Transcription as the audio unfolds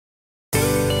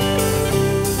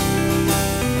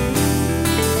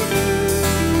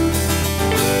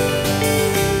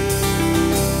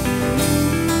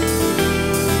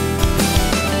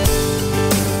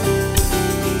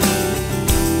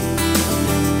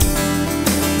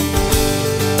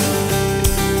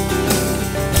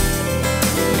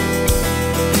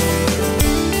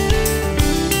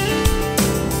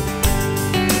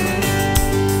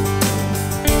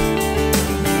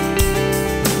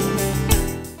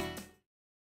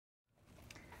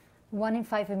1 in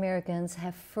 5 Americans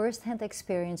have first-hand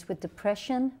experience with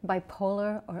depression,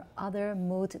 bipolar, or other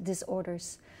mood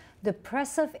disorders.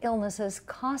 Depressive illnesses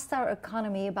cost our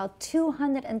economy about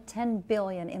 $210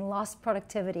 billion in lost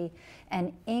productivity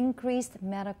and increased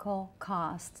medical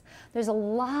costs. There's a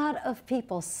lot of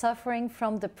people suffering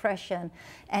from depression,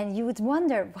 and you would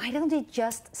wonder, why don't they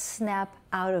just snap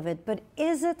out of it? But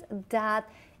is it that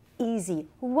easy?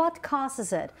 What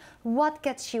causes it? What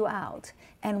gets you out?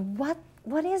 And what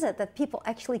is it that people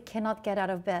actually cannot get out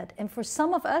of bed? And for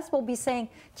some of us, we'll be saying,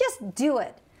 just do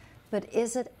it. But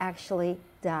is it actually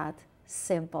that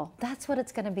simple? That's what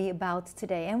it's going to be about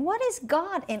today. And what is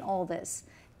God in all this?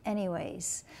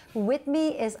 Anyways, with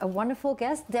me is a wonderful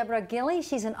guest, Debra Gilly.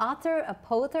 She's an author, a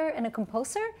poeter, and a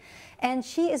composer. And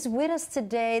she is with us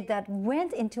today that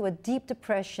went into a deep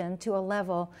depression to a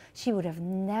level she would have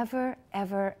never,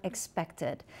 ever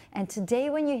expected. And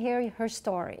today, when you hear her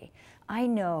story, I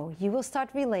know you will start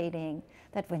relating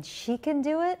that when she can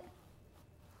do it,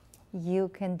 you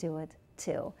can do it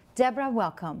too. Debra,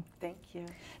 welcome. Thank you.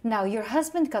 Now, your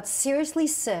husband got seriously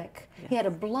sick. Yes. He had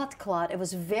a blood clot. It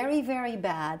was very, very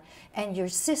bad. And your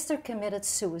sister committed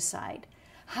suicide.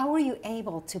 How were you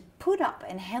able to put up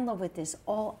and handle with this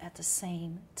all at the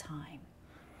same time?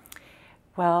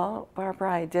 Well,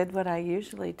 Barbara, I did what I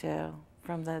usually do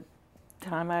from the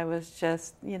time I was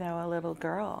just, a little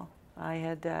girl. I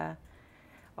had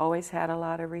always had a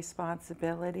lot of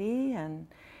responsibility, and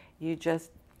you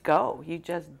just go. You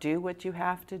just do what you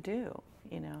have to do,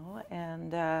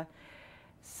 And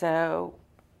so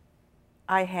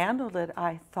I handled it,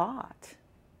 I thought,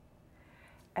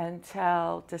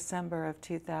 until December of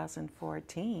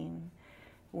 2014,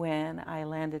 when I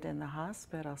landed in the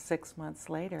hospital 6 months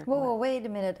later. Whoa, wait a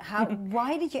minute.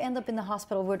 Why did you end up in the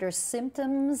hospital? Were there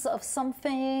symptoms of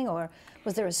something, or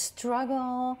was there a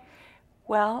struggle?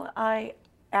 Well, I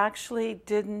actually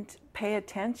didn't pay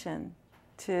attention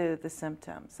to the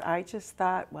symptoms. I just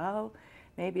thought, well,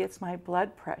 maybe it's my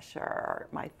blood pressure or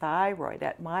my thyroid.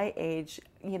 At my age,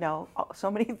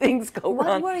 so many things go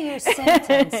wrong. What were your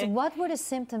symptoms? What were the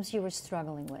symptoms you were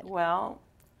struggling with? Well,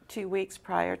 2 weeks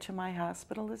prior to my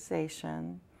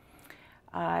hospitalization,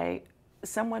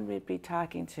 someone would be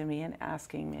talking to me and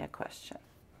asking me a question.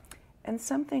 And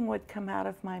something would come out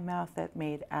of my mouth that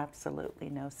made absolutely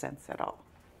no sense at all.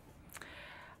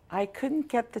 I couldn't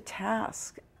get the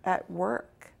task at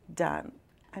work done.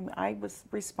 I was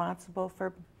responsible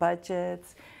for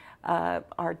budgets,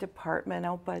 our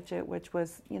departmental budget, which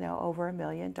was, over $1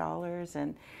 million.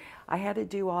 And I had to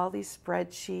do all these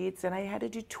spreadsheets, and I had to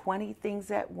do 20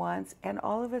 things at once. And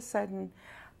all of a sudden,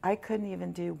 I couldn't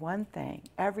even do one thing.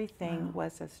 Everything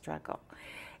was a struggle.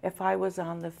 If I was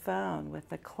on the phone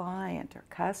with a client or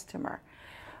customer,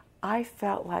 I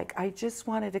felt like I just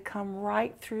wanted to come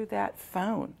right through that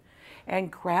phone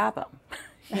and grab them.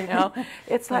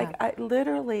 It's like I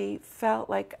literally felt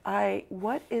like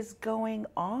what is going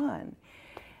on?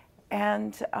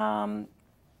 And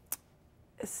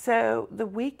so the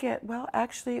weekend, well,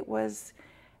 actually it was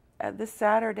the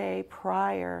Saturday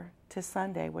prior to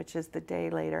Sunday, which is the day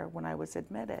later when I was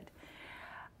admitted.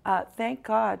 Thank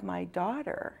God my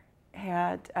daughter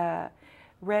had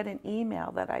read an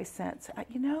email that I sent.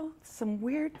 Some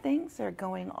weird things are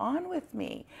going on with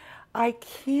me. I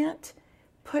can't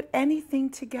put anything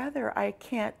together. I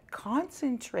can't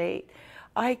concentrate.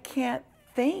 I can't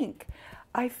think.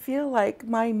 I feel like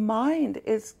my mind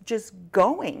is just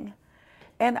going,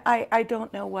 and I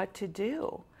don't know what to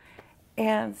do.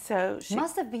 And so she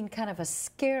must have been kind of a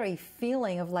scary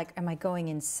feeling of like, am I going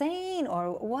insane,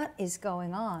 or what is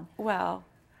going on? Well,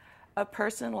 a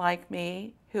person like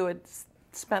me who had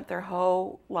spent their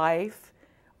whole life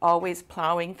always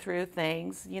plowing through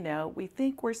things, we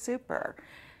think we're super,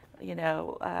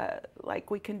 like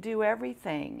we can do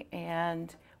everything,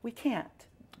 and we can't.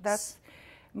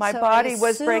 My body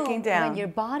was breaking down. When your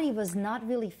body was not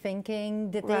really thinking,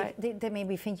 did they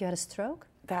maybe think you had a stroke?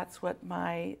 That's what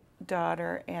my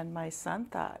daughter and my son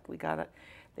thought.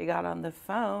 They got on the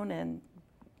phone and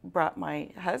brought my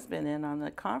husband in on the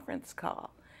conference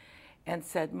call and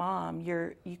said, "Mom,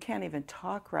 you can't even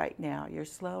talk right now. You're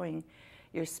slowing.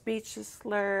 Your speech is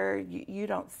slurred. You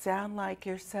don't sound like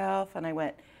yourself." And I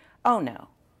went, "Oh no.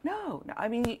 I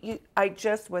mean, I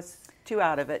just was too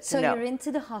out of it." So you're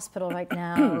into the hospital right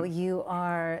now. you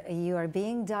are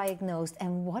being diagnosed,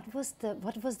 and what was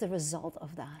the result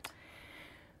of that?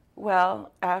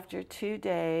 Well, after 2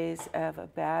 days of a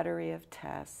battery of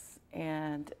tests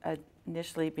and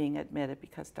initially being admitted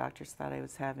because doctors thought I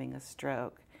was having a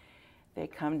stroke, they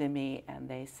come to me and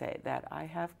they say that I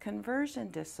have conversion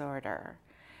disorder.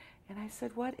 And I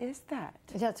said, what is that?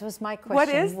 That was my question. What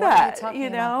is What are you that? talking You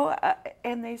know, about?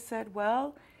 and they said,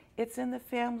 well, it's in the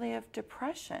family of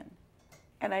depression.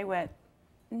 And I went,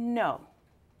 no,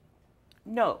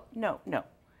 no, no, no.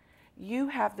 You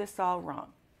have this all wrong.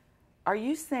 Are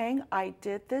you saying I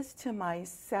did this to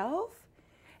myself?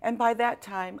 And by that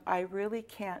time, I really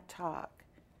can't talk.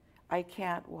 I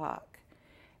can't walk.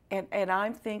 And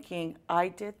I'm thinking, I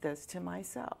did this to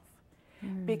myself.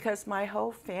 Because my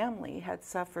whole family had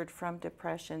suffered from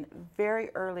depression very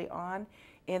early on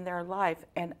in their life.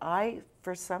 And I,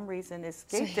 for some reason,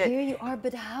 escaped it. So here you are,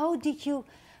 but how did you,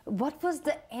 what was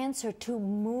the answer to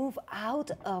move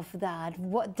out of that?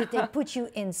 What did they put you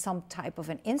in some type of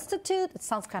an institute? It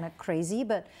sounds kind of crazy,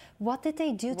 but what did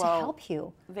they do to help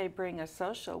you? They bring a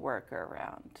social worker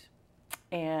around,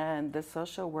 and the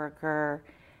social worker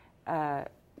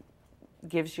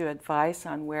gives you advice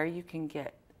on where you can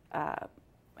get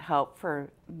help for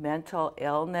mental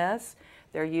illness.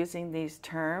 They're using these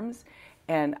terms,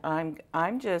 and I'm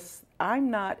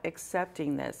not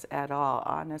accepting this at all.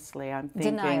 Honestly, I'm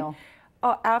thinking Denial.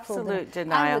 Oh, absolute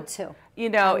denial. I would too. You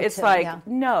know, it's too, like yeah.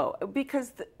 no,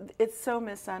 because it's so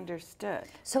misunderstood.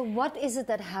 So what is it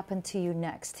that happened to you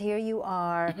next? Here you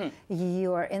are,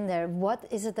 you are in there. What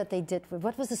is it that they did?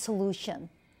 What was the solution?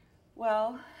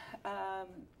 Well,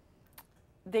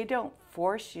 they don't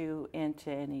force you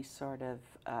into any sort of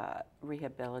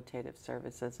rehabilitative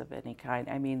services of any kind.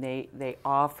 I mean, they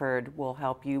offered, we'll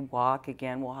help you walk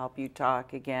again, we'll help you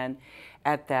talk again.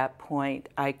 At that point,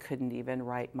 I couldn't even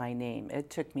write my name.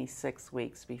 It took me 6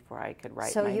 weeks before I could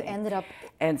write my name. So you ended up...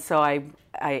 And so I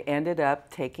ended up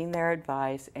taking their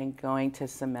advice and going to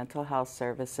some mental health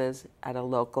services at a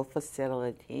local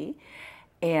facility.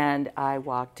 And I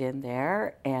walked in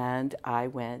there and I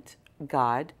went,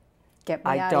 God, Get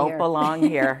me I out of don't here. belong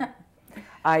here.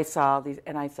 I saw these,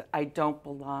 and I said, I don't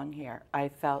belong here. I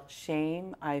felt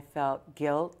shame. I felt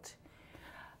guilt.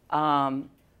 But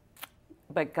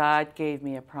God gave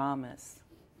me a promise,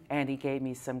 and He gave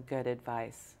me some good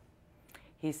advice.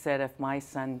 He said, if my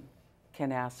son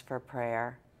can ask for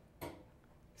prayer,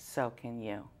 so can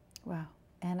you. Wow.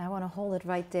 And I want to hold it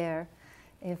right there.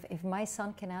 If my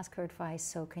son can ask for advice,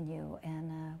 so can you.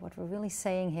 And what we're really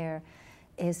saying here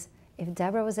is, if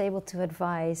Debra was able to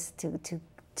advise,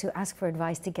 to ask for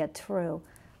advice to get through,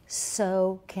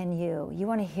 so can you. You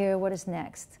want to hear what is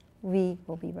next? We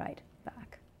will be right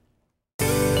back.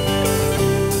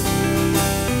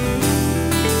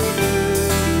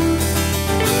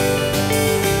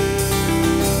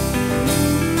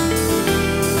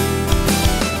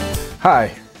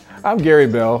 Hi, I'm Gary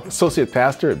Bell, Associate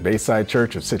Pastor at Bayside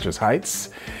Church of Citrus Heights.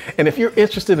 And if you're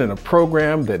interested in a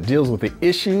program that deals with the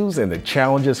issues and the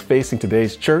challenges facing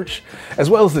today's church, as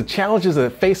well as the challenges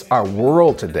that face our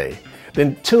world today,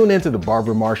 then tune into the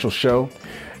Barbara Marshall Show.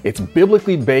 It's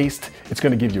biblically based, it's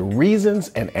going to give you reasons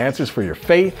and answers for your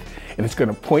faith, and it's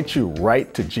going to point you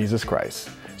right to Jesus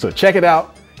Christ. So check it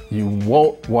out. You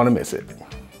won't want to miss it.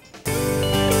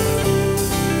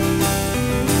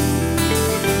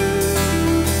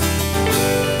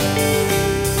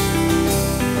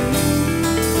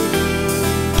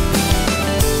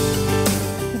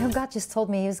 Just told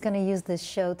me he was going to use this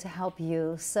show to help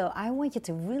you. So I want you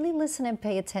to really listen and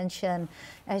pay attention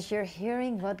as you're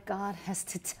hearing what God has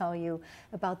to tell you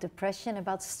about depression,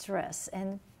 about stress.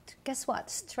 And guess what?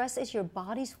 Stress is your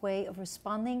body's way of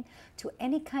responding to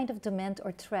any kind of demand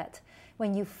or threat.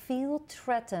 When you feel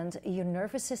threatened, your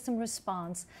nervous system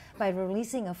responds by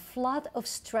releasing a flood of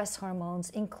stress hormones,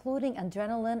 including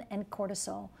adrenaline and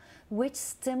cortisol, which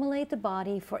stimulate the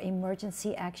body for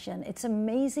emergency action. It's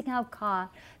amazing how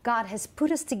God has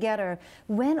put us together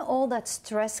when all that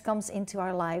stress comes into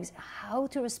our lives, how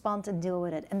to respond and deal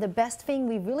with it. And the best thing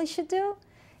we really should do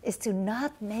is to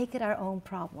not make it our own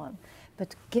problem,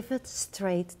 but give it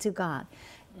straight to God.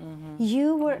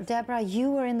 You were, Debra, you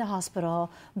were in the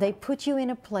hospital. They put you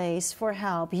in a place for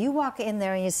help. You walk in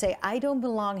there and you say, I don't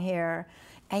belong here.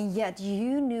 And yet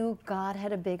you knew God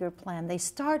had a bigger plan. They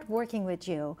start working with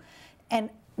you. And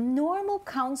normal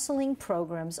counseling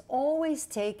programs always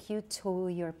take you to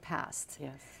your past.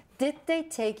 Yes. Did they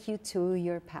take you to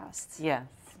your past? Yes.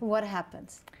 What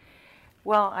happens?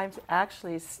 Well, I'm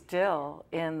actually still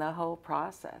in the whole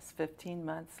process. 15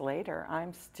 months later,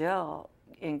 I'm still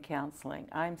in counseling.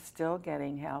 I'm still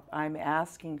getting help. I'm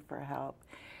asking for help.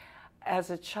 As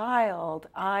a child,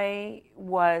 I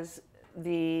was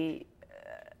the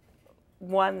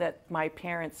one that my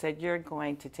parents said, you're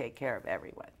going to take care of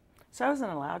everyone. So I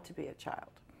wasn't allowed to be a child.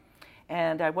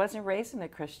 And I wasn't raised in a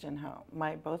Christian home.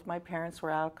 Both my parents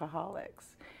were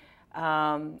alcoholics.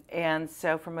 And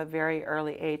so from a very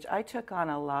early age, I took on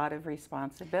a lot of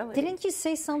responsibility. Didn't you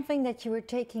say something that you were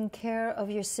taking care of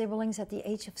your siblings at the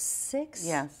age of 6?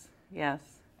 Yes, yes.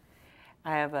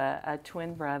 I have a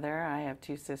twin brother. I have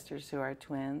 2 sisters who are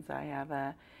twins. I have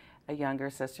a younger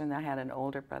sister, and I had an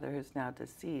older brother who's now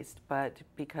deceased. But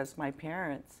because my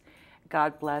parents,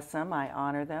 God bless them, I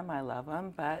honor them, I love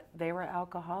them, but they were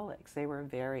alcoholics. They were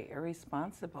very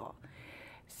irresponsible.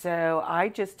 So I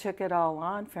just took it all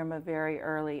on from a very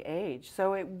early age.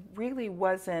 So it really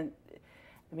wasn't,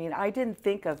 I mean, I didn't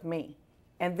think of me.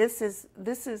 And this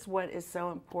is what is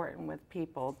so important with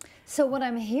people. So what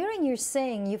I'm hearing you're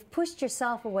saying, you've pushed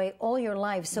yourself away all your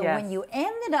life. So Yes. when you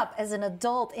ended up as an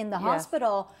adult in the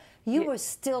hospital, you were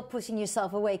still pushing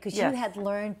yourself away because you had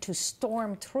learned to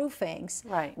storm through things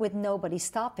with nobody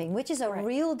stopping, which is a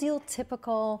real deal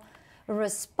typical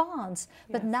response.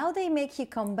 But now they make you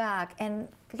come back. And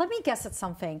let me guess at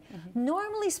something.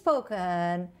 Normally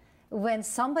spoken, when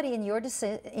somebody in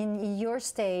your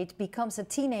state becomes a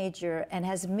teenager and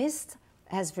has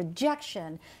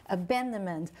rejection,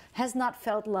 abandonment, has not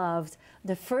felt loved,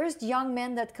 the first young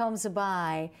man that comes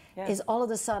by is all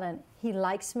of a sudden, he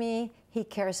likes me, he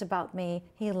cares about me,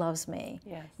 he loves me.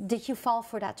 Yes. Did you fall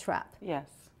for that trap? Yes.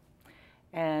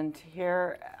 And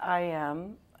here I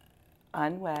am,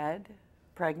 unwed,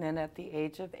 pregnant at the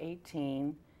age of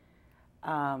 18.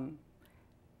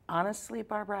 Honestly,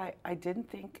 Barbara, I didn't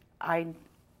think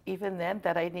even then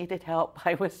that I needed help.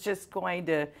 I was just going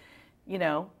to,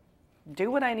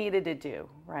 do what I needed to do,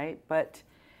 right? But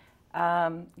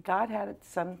God had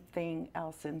something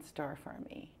else in store for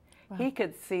me. Wow. He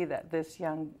could see that this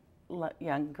young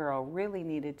girl really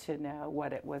needed to know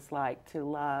what it was like to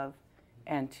love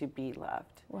and to be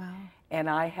loved. Wow. And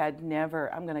I had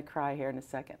never, I'm going to cry here in a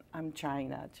second. I'm trying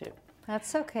not to.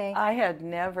 That's okay. I had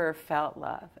never felt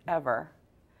love, ever,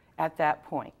 at that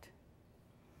point.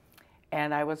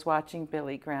 And I was watching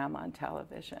Billy Graham on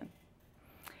television.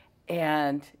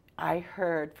 And I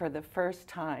heard for the first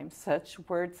time such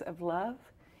words of love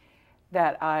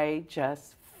that I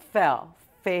just fell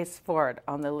face forward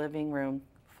on the living room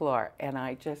floor. And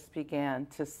I just began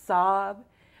to sob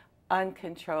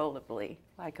uncontrollably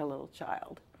like a little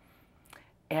child.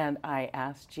 And I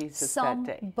asked Jesus that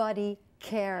day. Somebody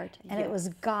cared, and it was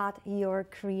God, your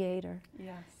creator.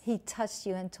 Yes. He touched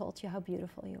you and told you how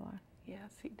beautiful you are.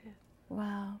 Yes, he did.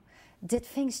 Wow. Did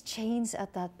things change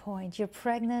at that point? You're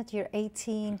pregnant, you're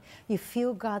 18, you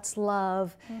feel God's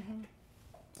love.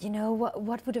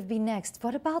 What would have been next?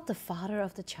 What about the father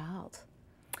of the child?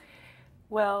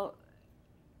 Well,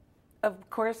 of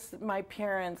course, my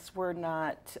parents were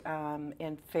not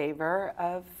in favor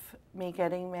of me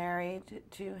getting married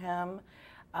to him.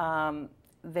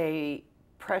 They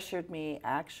pressured me,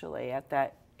 actually, at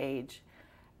that age.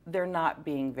 They're not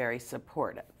being very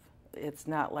supportive. It's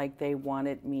not like they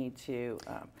wanted me to...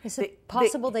 Is it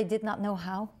possible they did not know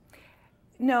how?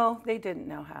 No, they didn't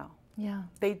know how. Yeah.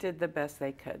 They did the best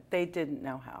they could. They didn't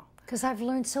know how. Because I've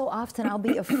learned so often I'll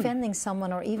be offending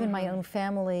someone or even my own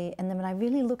family, and then when I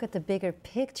really look at the bigger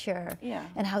picture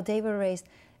and how they were raised,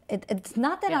 it's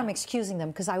not that I'm excusing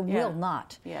them, because I will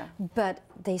not, but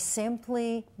they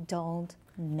simply don't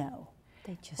know.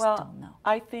 They just don't know.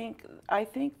 I think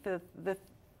the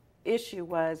issue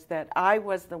was that I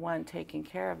was the one taking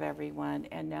care of everyone,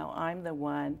 and now I'm the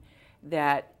one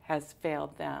that has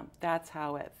failed them. That's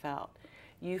how it felt.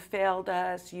 You failed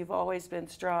us, you've always been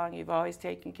strong, you've always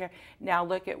taken care. Now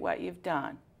look at what you've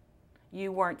done.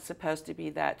 You weren't supposed to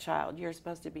be that child, you're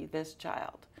supposed to be this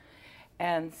child.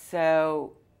 And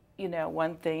so,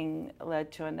 one thing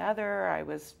led to another. I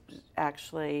was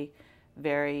actually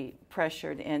very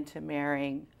pressured into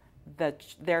marrying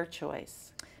their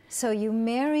choice. So you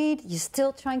married, you're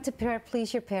still trying to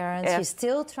please your parents, you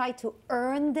still try to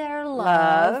earn their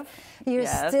love. You're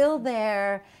still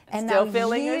there, and still now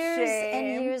feeling years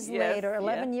ashamed. And years later,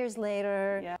 11 years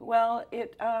later. Well,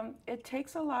 it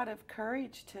takes a lot of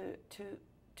courage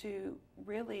to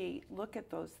really look at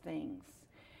those things,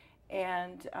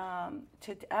 and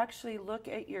to actually look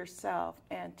at yourself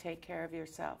and take care of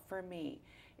yourself. For me,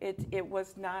 it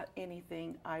was not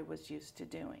anything I was used to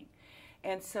doing.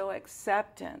 And so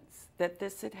acceptance that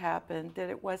this had happened,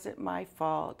 that it wasn't my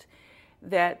fault,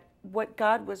 that what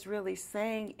God was really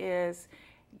saying is,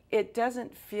 it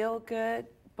doesn't feel good,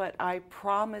 but I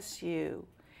promise you,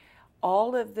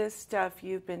 all of this stuff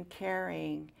you've been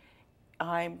carrying,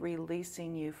 I'm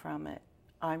releasing you from it.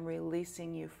 I'm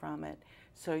releasing you from it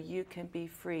so you can be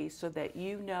free, so that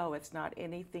it's not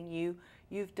anything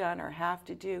you've done or have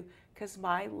to do, because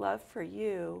my love for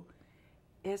you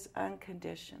is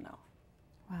unconditional.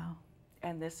 Wow.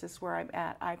 and this is where I'm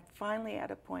at. I'm finally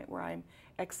at a point where I'm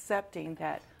accepting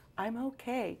that I'm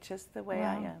okay just the way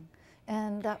I am.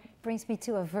 And that brings me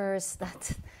to a verse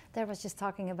that Debra was just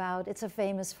talking about. It's a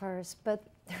famous verse, but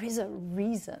there is a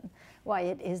reason why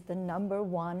it is the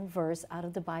 #1 verse out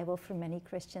of the Bible for many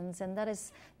Christians, and that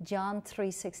is John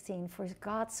 3:16. For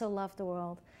God so loved the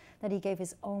world that he gave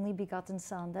his only begotten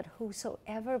Son, that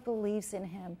whosoever believes in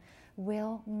him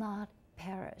will not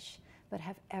perish, but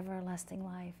have everlasting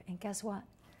life. And guess what?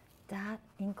 That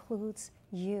includes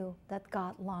you, that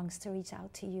God longs to reach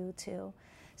out to you too.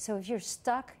 So if you're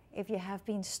stuck, if you have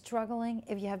been struggling,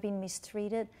 if you have been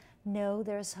mistreated, know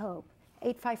there's hope.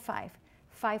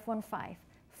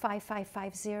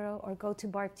 855-515-5550 or go to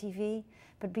BarbTV.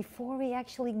 But before we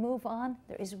actually move on,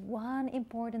 there is one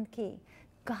important key.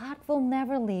 God will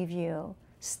never leave you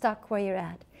stuck where you're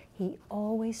at. He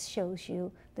always shows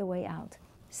you the way out.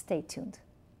 Stay tuned.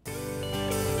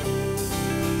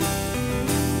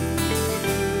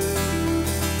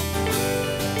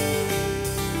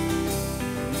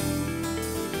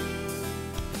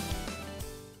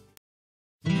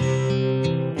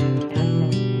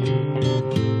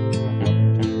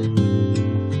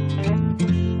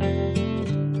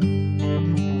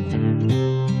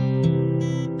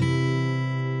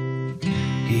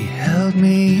 He held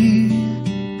me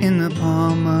in the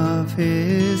palm of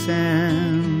his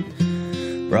hand,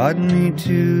 brought me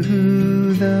to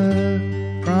the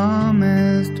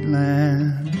promised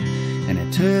land, and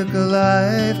it took a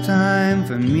lifetime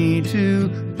for me to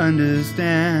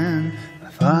understand. My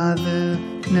Father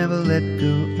never let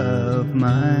go of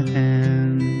my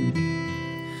hand.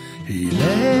 He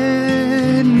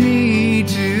led me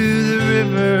to the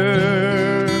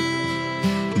river,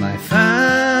 my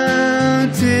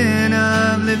fountain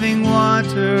of living water.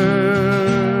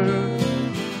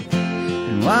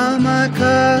 And while my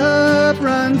cup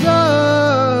runs over,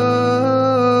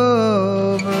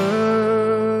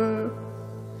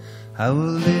 I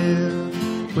will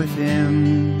live with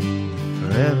him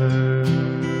forever.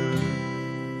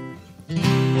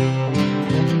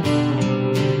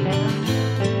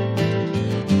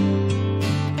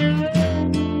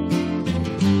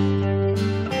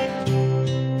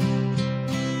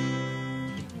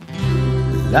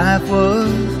 Life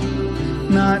was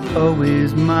not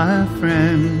always my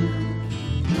friend,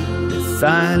 a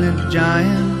silent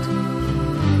giant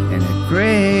in a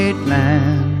great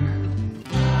land,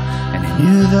 and I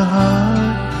knew the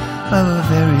heart of a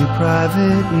very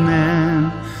private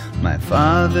man. My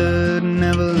Father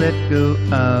never let go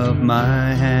of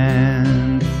my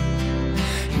hand.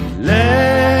 He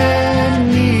led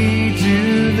me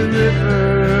to the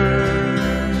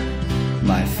river,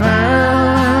 my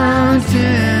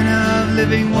fountain of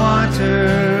living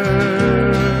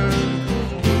water.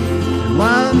 And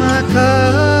while my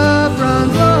cup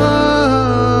runs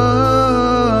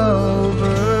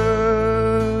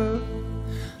over,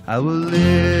 I will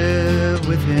live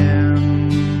with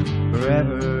him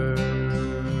forever.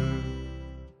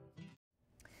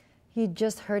 You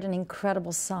just heard an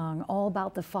incredible song all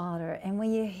about the Father, and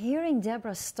when you're hearing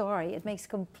Debra's story, it makes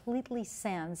completely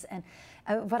sense. And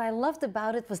what I loved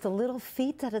about it was the little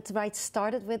feet that it right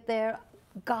started with there.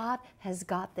 God has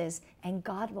got this, and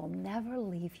God will never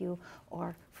leave you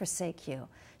or forsake you.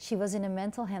 She was in a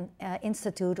mental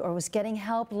institute or was getting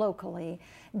help locally.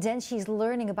 Then she's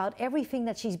learning about everything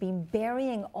that she's been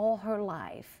burying all her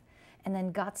life. And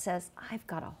then God says, I've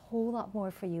got a whole lot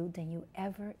more for you than you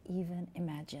ever even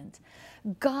imagined.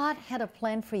 God had a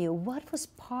plan for you. What was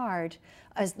part,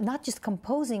 as not just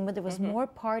composing, but there was more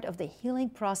part of the healing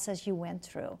process you went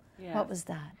through? Yes. What was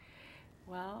that?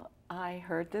 Well, I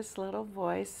heard this little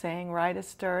voice saying, write a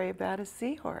story about a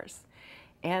seahorse.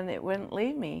 And it wouldn't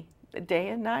leave me. Day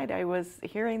and night I was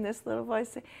hearing this little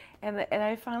voice. And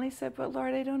I finally said, but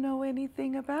Lord, I don't know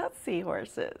anything about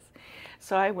seahorses.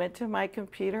 So I went to my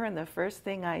computer, and the first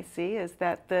thing I see is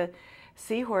that the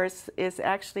seahorse is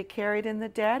actually carried in the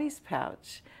daddy's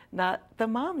pouch, not the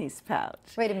mommy's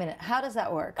pouch. Wait a minute. How does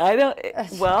that work? I don't,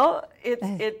 well,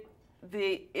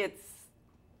 it's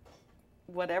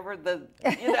whatever the,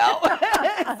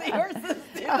 seahorses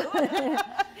do.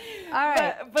 All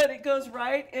right. But it goes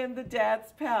right in the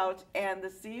dad's pouch, and the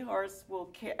seahorse will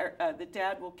the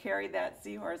dad will carry that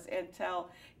seahorse until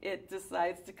it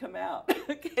decides to come out.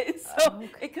 Okay, so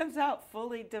it comes out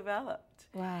fully developed.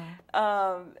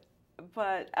 Wow.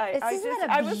 But Isn't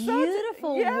that a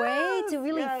beautiful way to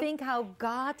really think how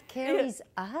God carries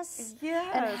us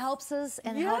and helps us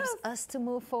and helps us to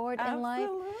move forward in life?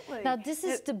 Now, this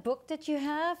is the book that you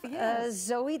have,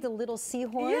 Zoe, the Little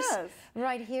Seahorse,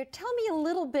 right here. Tell me a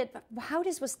little bit how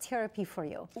this was therapy for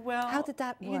you. Well, how did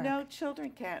that work? You know,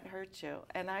 children can't hurt you.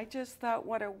 And I just thought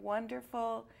what a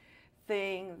wonderful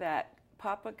thing that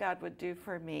Papa God would do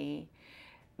for me,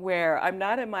 where I'm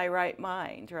not in my right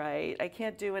mind, right? I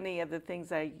can't do any of the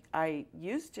things I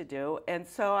used to do. And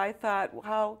so I thought,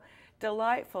 how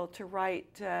delightful to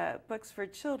write books for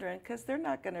children, because they're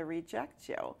not going to reject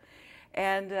you.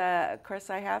 And of course,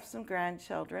 I have some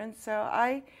grandchildren. So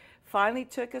I finally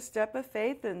took a step of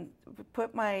faith and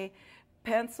put my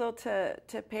pencil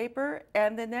to paper.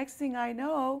 And the next thing I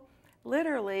know,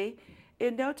 literally,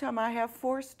 in no time, I have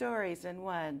 4 stories in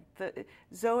one.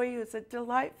 Zoe is a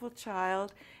delightful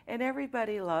child, and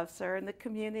everybody loves her, and the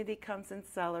community comes and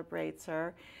celebrates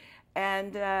her.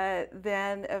 And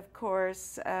then, of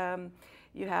course,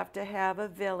 you have to have a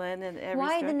villain in every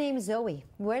Why story. the name Zoe?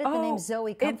 Where did the name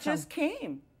Zoe come from? It just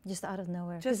came. Just out of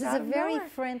nowhere. Just this is out a of very nowhere.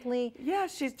 friendly,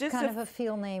 she's just kind of a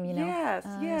feel name, you know. Yes,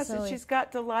 yes, Zoe. and she's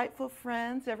got delightful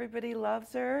friends. Everybody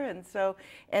loves her, and so,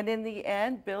 and in the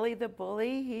end, Billy the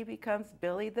bully, he becomes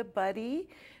Billy the buddy,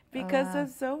 because of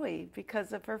Zoe,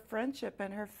 because of her friendship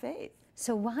and her faith.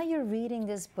 So while you're reading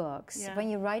these books,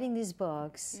 when you're writing these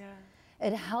books,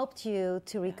 it helped you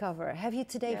to recover. Have you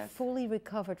today fully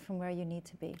recovered from where you need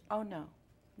to be? Oh no,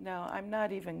 no, I'm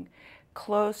not even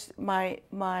close. My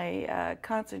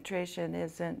concentration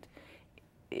isn't.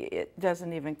 It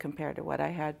doesn't even compare to what I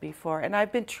had before. And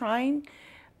I've been trying,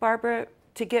 Barbara,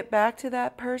 to get back to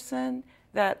that person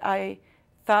that I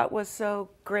thought was so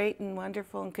great and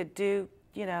wonderful and could do,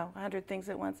 100 things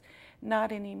at once.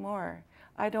 Not anymore.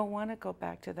 I don't want to go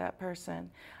back to that person.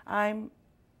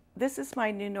 This is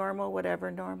my new normal,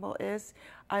 whatever normal is.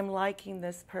 I'm liking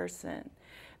this person.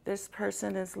 This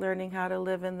person is learning how to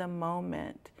live in the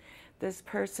moment. This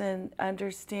person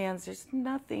understands there's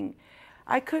nothing.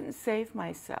 I couldn't save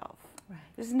myself. Right.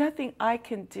 There's nothing I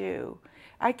can do.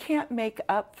 I can't make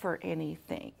up for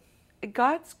anything.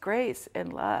 God's grace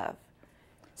and love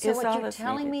So is what all you're that's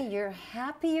telling needed. me, you're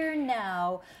happier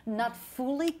now, not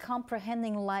fully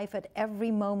comprehending life at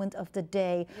every moment of the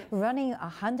day, running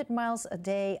 100 miles a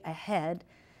day ahead,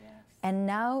 and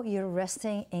now you're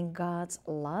resting in God's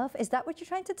love? Is that what you're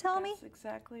trying to tell me? That's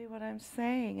exactly what I'm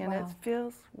saying, and Wow. it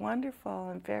feels wonderful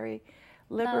and very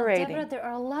liberating. Now, Debra, there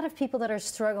are a lot of people that are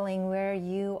struggling where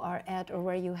you are at or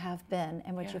where you have been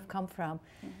and what you've come from.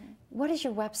 What is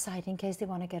your website in case they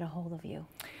want to get a hold of you?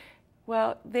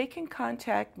 Well, they can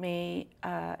contact me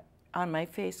on my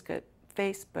Facebook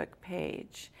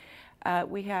page.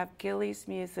 We have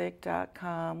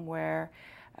gillysmusic.com, where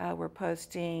we're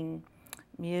posting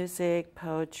music,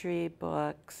 poetry,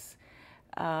 books.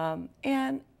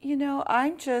 And,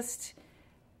 I'm just,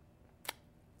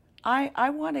 I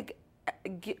want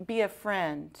to be a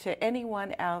friend to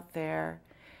anyone out there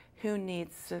who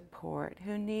needs support,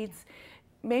 who needs,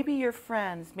 maybe your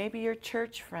friends, maybe your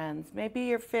church friends, maybe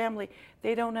your family,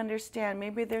 they don't understand.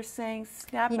 Maybe they're saying,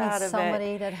 snap out of it. You need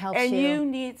somebody that helps you. And you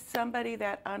need somebody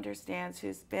that understands,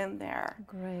 who's been there.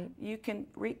 Great. You can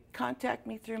contact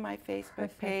me through my Facebook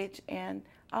page, and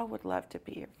I would love to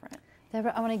be your friend.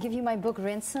 Debra, I want to give you my book,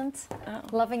 Vincent,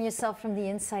 Loving Yourself from the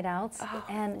Inside Out. Oh,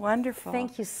 and wonderful.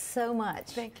 Thank you so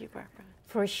much. Thank you, Barbara.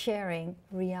 For sharing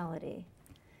reality.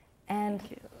 And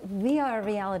we are a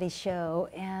reality show,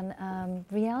 and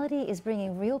reality is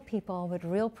bringing real people with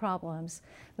real problems,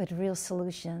 with real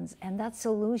solutions. And that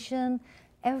solution,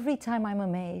 every time I'm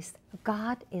amazed,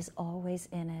 God is always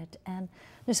in it. And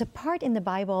there's a part in the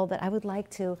Bible that I would like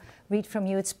to read from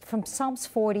you. It's from Psalms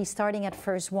 40, starting at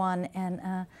verse 1.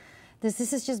 And this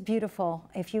is just beautiful.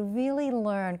 If you really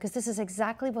learn, because this is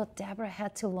exactly what Debra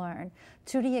had to learn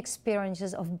through the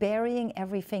experiences of burying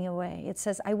everything away. It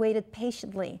says, I waited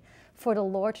patiently for the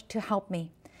Lord to help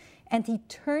me, and he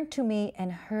turned to me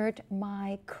and heard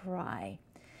my cry.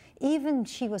 Even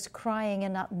she was crying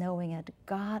and not knowing it,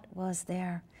 God was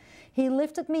there. He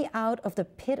lifted me out of the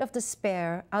pit of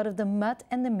despair, out of the mud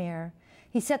and the mire.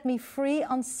 He set me free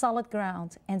on solid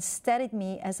ground and steadied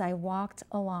me as I walked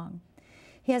along.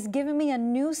 He has given me a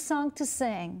new song to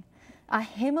sing, a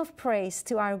hymn of praise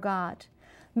to our God.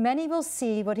 Many will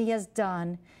see what he has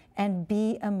done and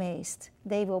be amazed.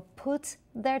 They will put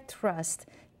their trust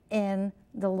in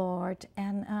the Lord.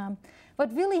 And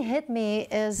what really hit me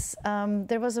is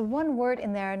there was one word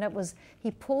in there, and that was,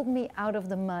 He pulled me out of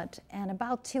the mud. And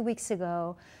about 2 weeks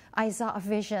ago, I saw a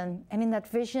vision, and in that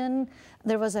vision,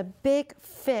 there was a big,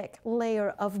 thick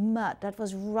layer of mud that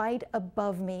was right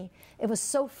above me. It was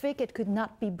so thick it could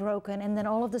not be broken, and then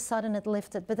all of a sudden it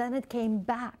lifted, but then it came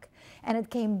back, and it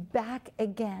came back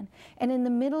again. And in the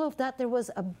middle of that, there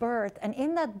was a bird, and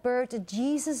in that bird,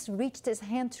 Jesus reached His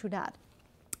hand through that,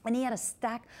 and He had a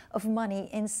stack of money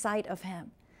inside of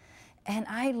Him. And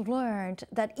I learned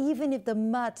that even if the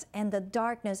mud and the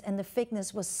darkness and the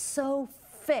thickness was so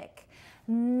thick,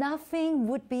 nothing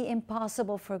would be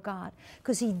impossible for God,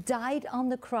 because He died on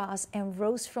the cross and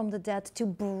rose from the dead to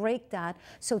break that,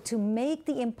 so to make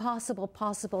the impossible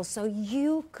possible, so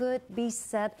you could be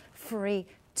set free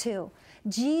too.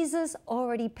 Jesus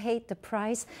already paid the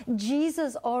price.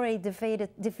 Jesus already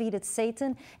defeated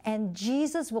Satan, and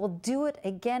Jesus will do it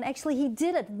again. Actually, He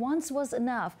did it. Once was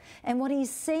enough. And what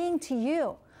He's saying to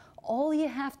you, all you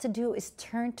have to do is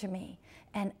turn to me,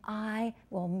 and I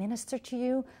will minister to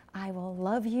you, I will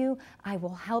love you, I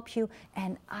will help you,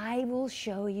 and I will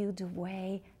show you the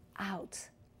way out.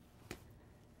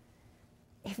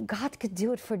 If God could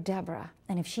do it for Deborah,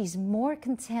 and if she's more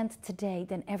content today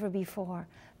than ever before,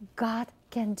 God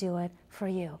can do it for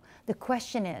you. The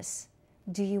question is,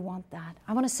 do you want that?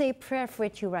 I want to say a prayer for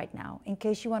you right now, in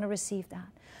case you want to receive that.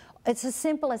 It's as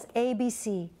simple as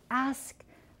ABC. Ask,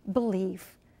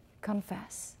 believe,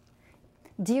 confess.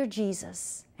 Dear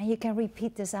Jesus, and you can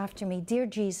repeat this after me. Dear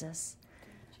Jesus,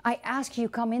 I ask you,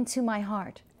 come into my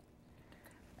heart.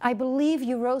 I believe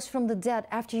you rose from the dead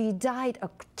after you died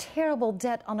a terrible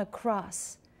death on a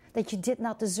cross that you did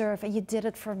not deserve, and you did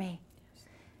it for me.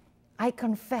 I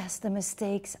confess the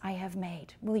mistakes I have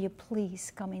made. Will you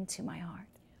please come into my heart?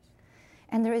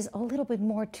 And there is a little bit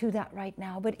more to that right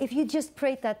now. But if you just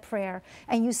prayed that prayer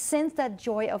and you sense that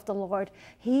joy of the Lord,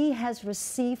 He has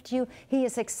received you. He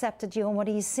has accepted you. And what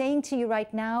He's saying to you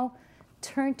right now,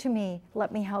 turn to me.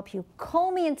 Let me help you.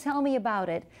 Call me and tell me about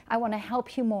it. I want to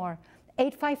help you more.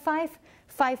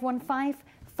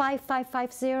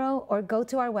 855-515-5550, or go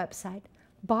to our website,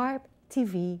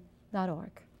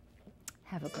 BarbTV.org.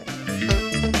 Have a great day.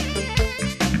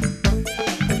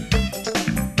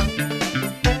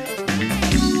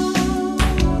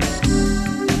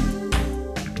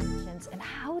 And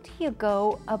how do you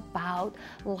go about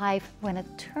life when it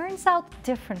turns out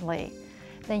differently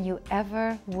than you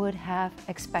ever would have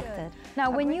expected?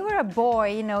 Now, when you were a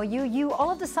boy, you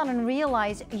all of a sudden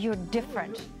realize you're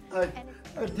different. I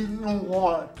didn't know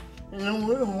why, and I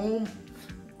went home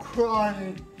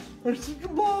crying. I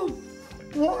said, Mom,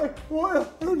 why are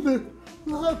they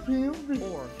laughing at me?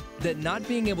 Or that not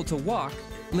being able to walk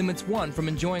limits one from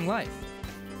enjoying life.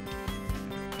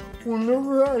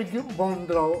 Whenever I get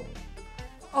bummed out,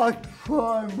 I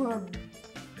try my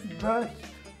best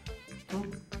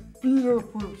to be there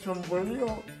for somebody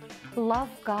else. Love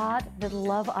God, but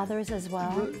love others as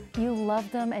well. You love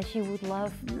them as you would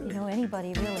love,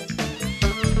 anybody really.